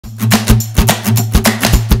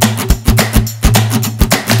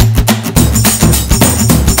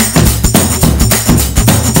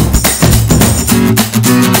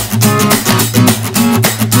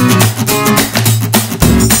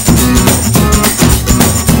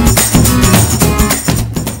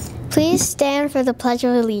for the Pledge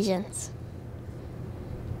of Allegiance.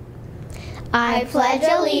 I pledge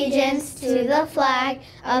allegiance to the flag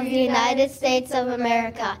of the United States of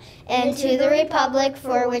America and to the republic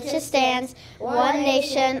for which it stands, one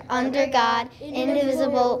nation, under God,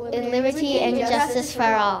 indivisible, with liberty and justice for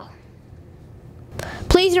all.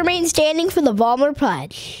 Please remain standing for the Vollmer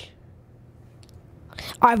Pledge.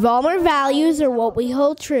 Our Vollmer values are what we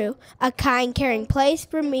hold true, a kind, caring place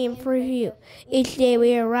for me and for you. Each day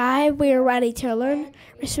we arrive, we are ready to learn.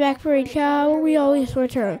 Respect for each other, we always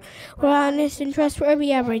return. We're honest and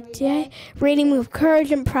trustworthy every day. Reading with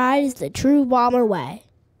courage and pride is the true Vollmer way.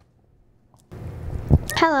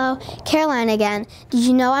 Hello, Caroline again. Did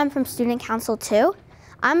you know I'm from Student Council too?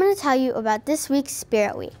 I'm going to tell you about this week's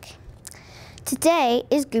Spirit Week. Today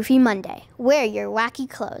is Goofy Monday. Wear your wacky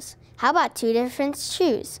clothes. How about 2 different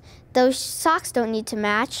shoes? Those socks don't need to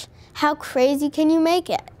match. How crazy can you make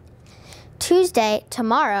it? Tuesday,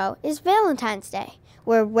 tomorrow, is Valentine's Day.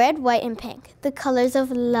 Wear red, white, and pink, the colors of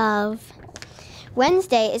love.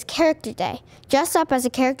 Wednesday is Character Day. Dress up as a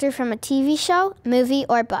character from a TV show, movie,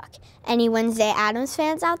 or book. Any Wednesday Addams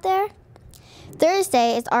fans out there?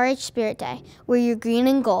 Thursday is RH Spirit Day. Wear your green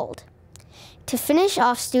and gold. To finish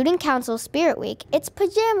off Student Council Spirit Week, it's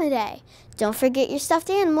Pajama Day. Don't forget your stuffed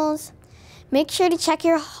animals. Make sure to check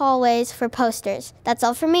your hallways for posters. That's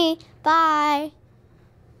all from me. Bye.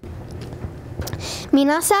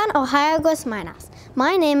 Minasan ohayou gozaimasu.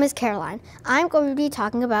 My name is Caroline. I'm going to be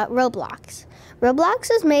talking about Roblox. Roblox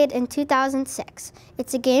was made in 2006.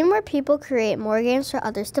 It's a game where people create more games for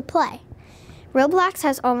others to play. Roblox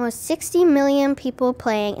has almost 60 million people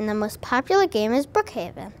playing, and the most popular game is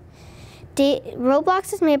Brookhaven.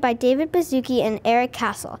 Roblox is made by David Baszucki and Eric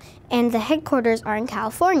Castle, and the headquarters are in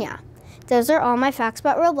California. Those are all my facts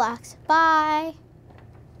about Roblox. Bye!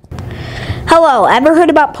 Hello, ever heard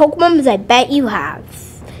about Pokemon? I bet you have.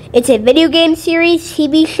 It's a video game series,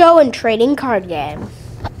 TV show, and trading card game.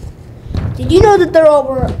 Did you know that there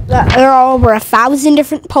are over 1,000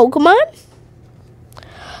 different Pokemon?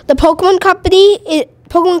 The Pokemon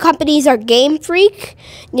companies are Game Freak,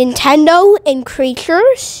 Nintendo, and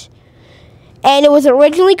Creatures. And it was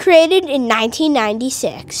originally created in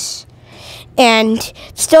 1996 and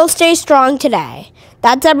still stays strong today.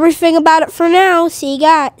 That's everything about it for now. See you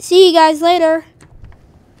guys later.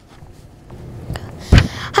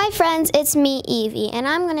 Hi friends, it's me, Evie, and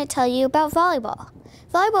I'm going to tell you about volleyball.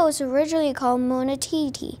 Volleyball was originally called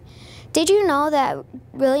monotiti. Did you know that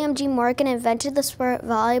William G. Morgan invented the sport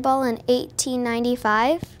volleyball in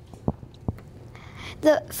 1895?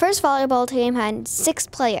 The first volleyball team had 6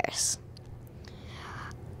 players.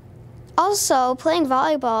 Also, playing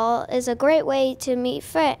volleyball is a great way to meet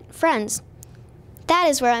friends. That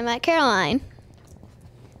is where I met Caroline.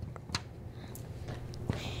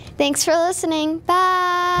 Thanks for listening.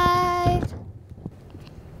 Bye!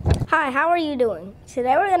 Hi, how are you doing?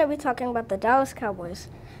 Today we're going to be talking about the Dallas Cowboys.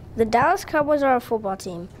 The Dallas Cowboys are a football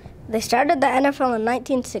team. They started the NFL in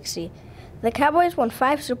 1960. The Cowboys won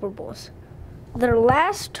 5 Super Bowls. Their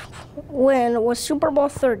last win was Super Bowl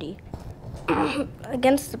 30.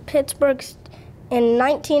 Against the Pittsburgh in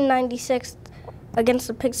 1996 against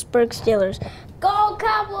the Pittsburgh Steelers. Go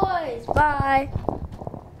Cowboys! Bye!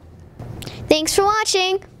 Thanks for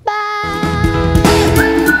watching. Bye!